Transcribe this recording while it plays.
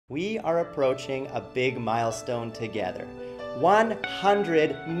We are approaching a big milestone together.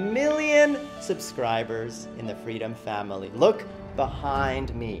 100 million subscribers in the Freedom family. Look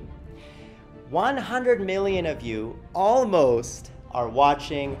behind me. 100 million of you almost are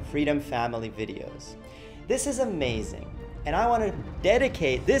watching Freedom Family videos. This is amazing, and I want to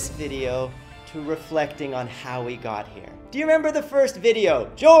dedicate this video to reflecting on how we got here. Do you remember the first video?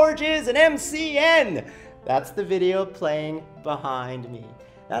 George is an MCN! That's the video playing behind me.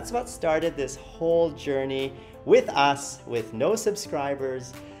 That's what started this whole journey with us, with no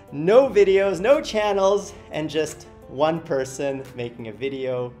subscribers, no videos, no channels, and just one person making a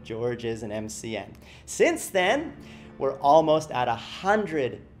video, George is an MCN. Since then, we're almost at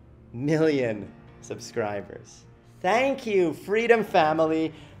 100 million subscribers. Thank you, Freedom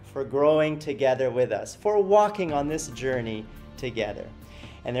Family, for growing together with us, for walking on this journey together.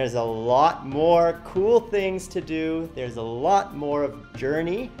 And there's a lot more cool things to do. There's a lot more of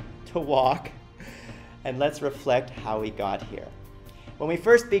journey to walk. And let's reflect how we got here. When we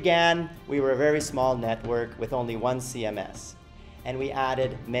first began, we were a very small network with only one CMS. And we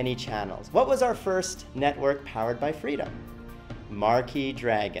added many channels. What was our first network powered by Freedom? Marquee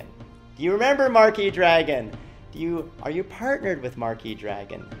Dragon. Do you remember Marquee Dragon? Are you partnered with Marquee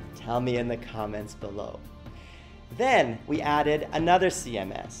Dragon? Tell me in the comments below. Then we added another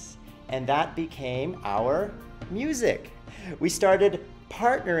CMS, and that became our music. We started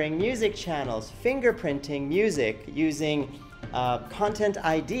partnering music channels, fingerprinting music using Content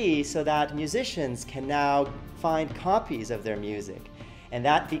ID so that musicians can now find copies of their music. And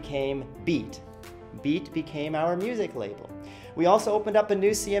that became Beat. Beat became our music label. We also opened up a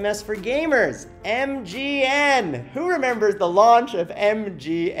new CMS for gamers, MGN. Who remembers the launch of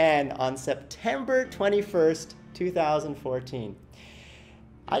MGN on September 21st, 2014?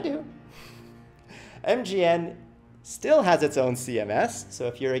 I do. MGN still has its own CMS, so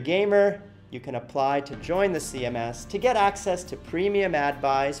if you're a gamer, you can apply to join the CMS to get access to premium ad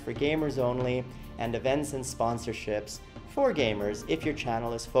buys for gamers only and events and sponsorships for gamers if your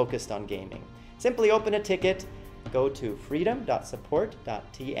channel is focused on gaming. Simply open a ticket, go to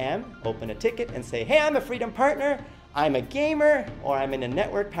freedom.support.tm, open a ticket and say, hey, I'm a Freedom partner, I'm a gamer, or I'm in a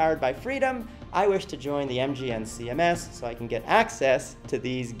network powered by Freedom. I wish to join the MGN CMS so I can get access to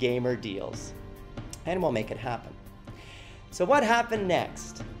these gamer deals. And we'll make it happen. So what happened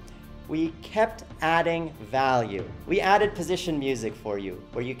next? We kept adding value. We added position music for you,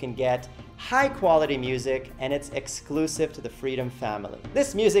 where you can get high quality music and it's exclusive to the Freedom family.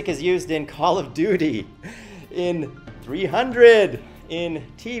 This music is used in Call of Duty, in 300, in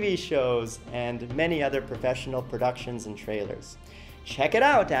TV shows, and many other professional productions and trailers. Check it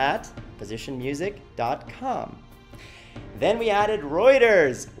out at positionmusic.com. Then we added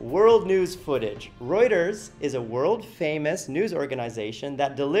Reuters, world news footage. Reuters is a world-famous news organization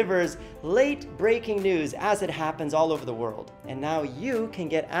that delivers late-breaking news as it happens all over the world. And now you can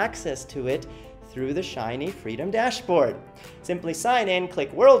get access to it through the shiny Freedom dashboard. Simply sign in,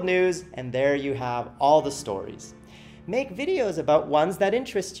 click World News, and there you have all the stories. Make videos about ones that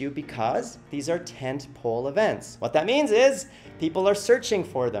interest you because these are tent-pole events. What that means is people are searching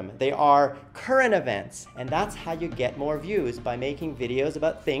for them. They are current events, and that's how you get more views, by making videos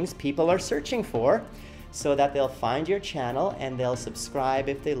about things people are searching for so that they'll find your channel and they'll subscribe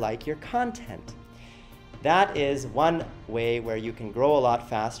if they like your content. That is one way where you can grow a lot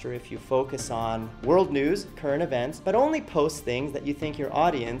faster if you focus on world news, current events, but only post things that you think your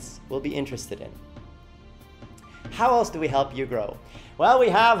audience will be interested in. How else do we help you grow? Well, we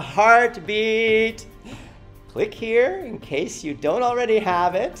have Heartbeat. Click here in case you don't already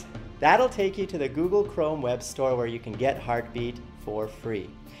have it. That'll take you to the Google Chrome web store where you can get Heartbeat for free.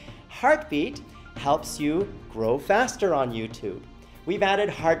 Heartbeat helps you grow faster on YouTube. We've added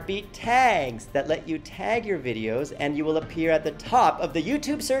Heartbeat tags that let you tag your videos and you will appear at the top of the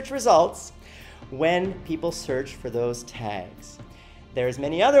YouTube search results when people search for those tags. There's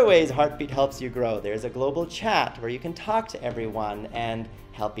many other ways Heartbeat helps you grow. There's a global chat where you can talk to everyone and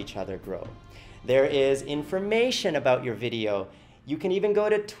help each other grow. There is information about your video. You can even go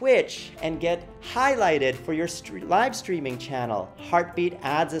to Twitch and get highlighted for your live streaming channel. Heartbeat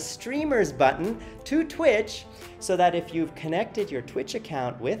adds a streamers button to Twitch so that if you've connected your Twitch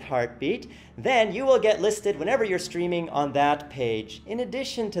account with Heartbeat, then you will get listed whenever you're streaming on that page, in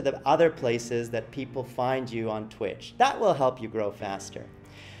addition to the other places that people find you on Twitch. That will help you grow faster.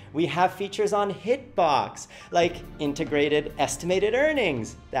 We have features on Hitbox, like integrated estimated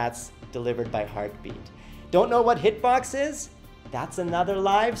earnings. That's delivered by Heartbeat. Don't know what Hitbox is? That's another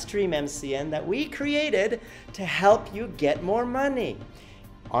live stream MCN that we created to help you get more money.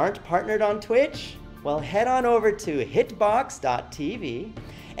 Aren't partnered on Twitch? Well, head on over to hitbox.tv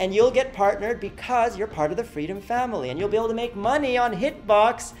and you'll get partnered because you're part of the Freedom family, and you'll be able to make money on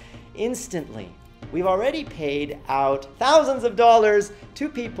Hitbox instantly. We've already paid out thousands of dollars to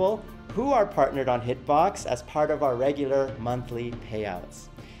people who are partnered on Hitbox as part of our regular monthly payouts.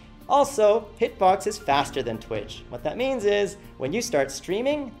 Also, Hitbox is faster than Twitch. What that means is when you start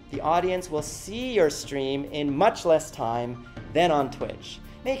streaming, the audience will see your stream in much less time than on Twitch,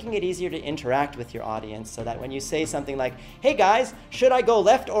 making it easier to interact with your audience so that when you say something like, "Hey guys, should I go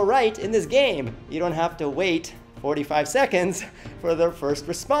left or right in this game?" you don't have to wait 45 seconds for their first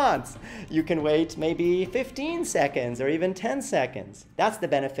response. You can wait maybe 15 seconds or even 10 seconds. That's the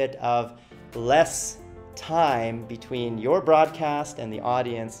benefit of less time between your broadcast and the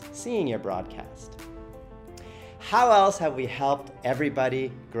audience seeing your broadcast. How else have we helped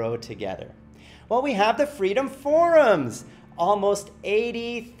everybody grow together? Well, we have the Freedom Forums. Almost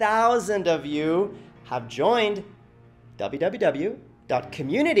 80,000 of you have joined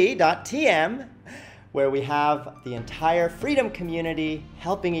www.community.tm, where we have the entire Freedom community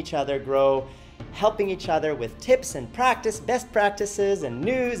helping each other grow, helping each other with tips and best practices and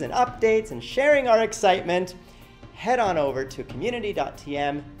news and updates and sharing our excitement. Head on over to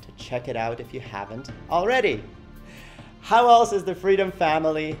community.tm to check it out if you haven't already. How else is the Freedom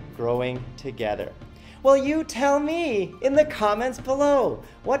family growing together? Well, you tell me in the comments below.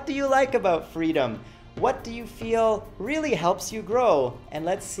 What do you like about Freedom? What do you feel really helps you grow? And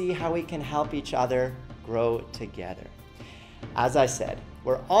let's see how we can help each other grow together. As I said,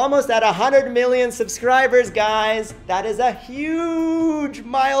 we're almost at 100 million subscribers, guys. That is a huge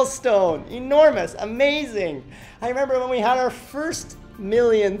milestone. Enormous, amazing. I remember when we had our first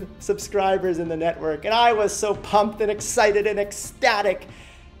million subscribers in the network, and I was so pumped and excited and ecstatic.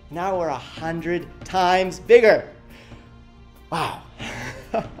 Now we're 100 times bigger. Wow.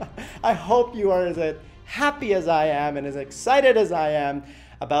 I hope you are as happy as I am and as excited as I am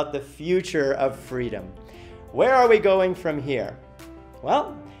about the future of Freedom. Where are we going from here?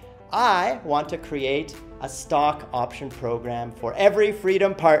 Well, I want to create a stock option program for every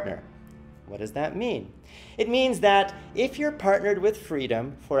Freedom partner. What does that mean? It means that if you're partnered with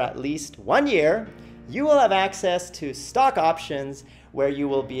Freedom for at least 1 year, you will have access to stock options where you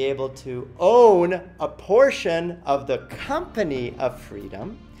will be able to own a portion of the company of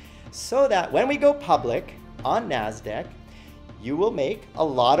Freedom, so that when we go public on NASDAQ, you will make a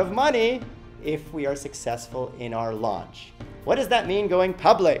lot of money if we are successful in our launch. What does that mean, going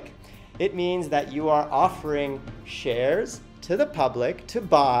public? It means that you are offering shares to the public to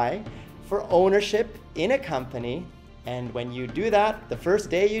buy for ownership in a company. And when you do that, the first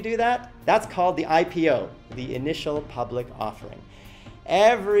day you do that, that's called the IPO, the initial public offering.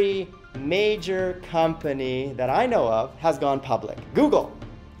 Every major company that I know of has gone public. Google,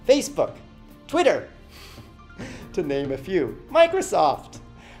 Facebook, Twitter, to name a few. Microsoft.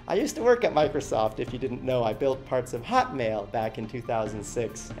 I used to work at Microsoft. If you didn't know, I built parts of Hotmail back in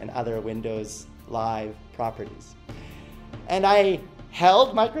 2006 and other Windows Live properties. And I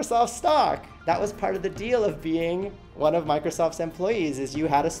held Microsoft stock. That was part of the deal of being one of Microsoft's employees, is you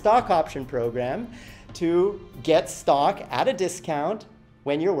had a stock option program to get stock at a discount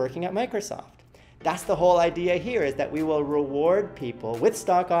when you're working at Microsoft. That's the whole idea here, is that we will reward people with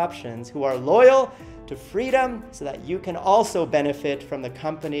stock options who are loyal to Freedom so that you can also benefit from the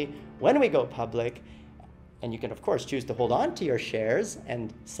company when we go public. And you can, of course, choose to hold on to your shares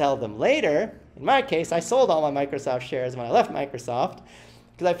and sell them later. In my case, I sold all my Microsoft shares when I left Microsoft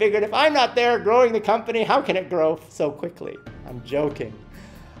because I figured if I'm not there growing the company, how can it grow so quickly? I'm joking.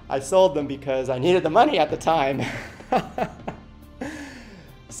 I sold them because I needed the money at the time.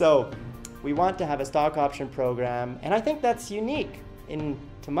 So we want to have a stock option program, and I think that's unique.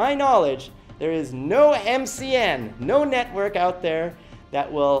 To my knowledge, there is no MCN, no network out there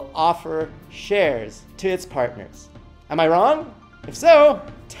that will offer shares to its partners. Am I wrong? If so,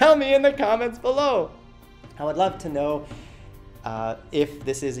 tell me in the comments below. I would love to know if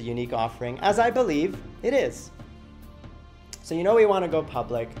this is a unique offering, as I believe it is. So you know we want to go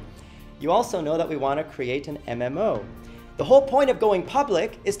public. You also know that we want to create an MMO. The whole point of going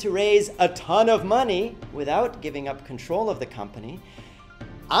public is to raise a ton of money without giving up control of the company.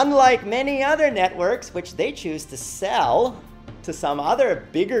 Unlike many other networks, which they choose to sell to some other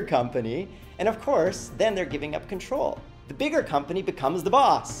bigger company, and of course, then they're giving up control. The bigger company becomes the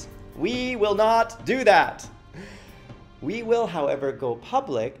boss. We will not do that. We will, however, go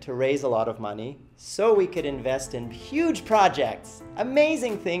public to raise a lot of money so we could invest in huge projects,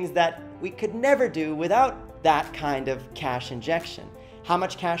 amazing things that we could never do without that kind of cash injection. How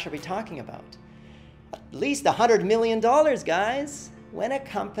much cash are we talking about? At least $100 million, guys. When a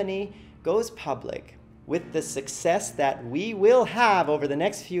company goes public with the success that we will have over the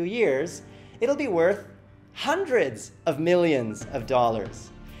next few years, it'll be worth hundreds of millions of dollars.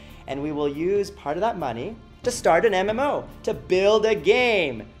 And we will use part of that money to start an MMO, to build a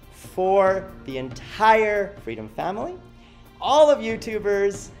game for the entire Freedom family. All of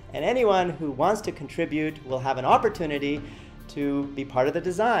YouTubers and anyone who wants to contribute will have an opportunity to be part of the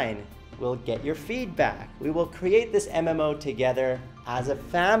design. We'll get your feedback. We will create this MMO together as a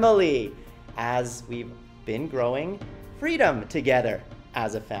family, as we've been growing Freedom together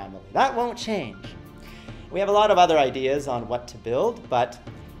as a family. That won't change. We have a lot of other ideas on what to build, but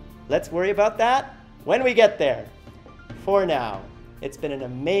let's worry about that when we get there. For now, it's been an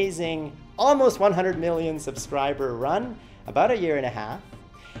amazing, almost 100 million subscriber run, about a year and a half.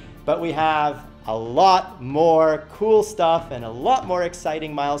 But we have a lot more cool stuff and a lot more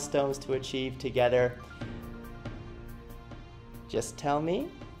exciting milestones to achieve together. Just tell me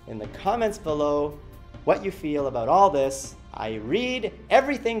in the comments below what you feel about all this. I read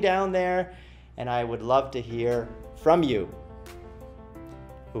everything down there, and I would love to hear from you.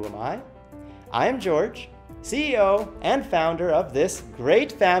 Who am I? I am George, CEO and founder of this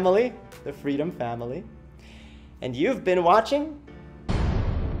great family, the Freedom family. And you've been watching.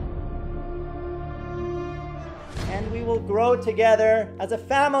 And we will grow together as a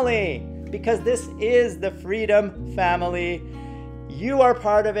family, because this is the Freedom family. You are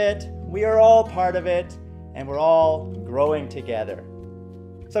part of it, we are all part of it, and we're all growing together.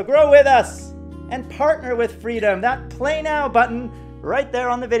 So grow with us and partner with Freedom. That Play Now button right there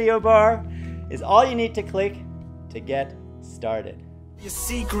on the video bar is all you need to click to get started. Your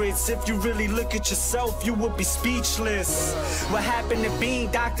secrets, if you really look at yourself, you would be speechless. What happened to being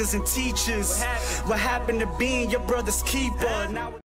doctors and teachers? What happened to being your brother's keeper? Now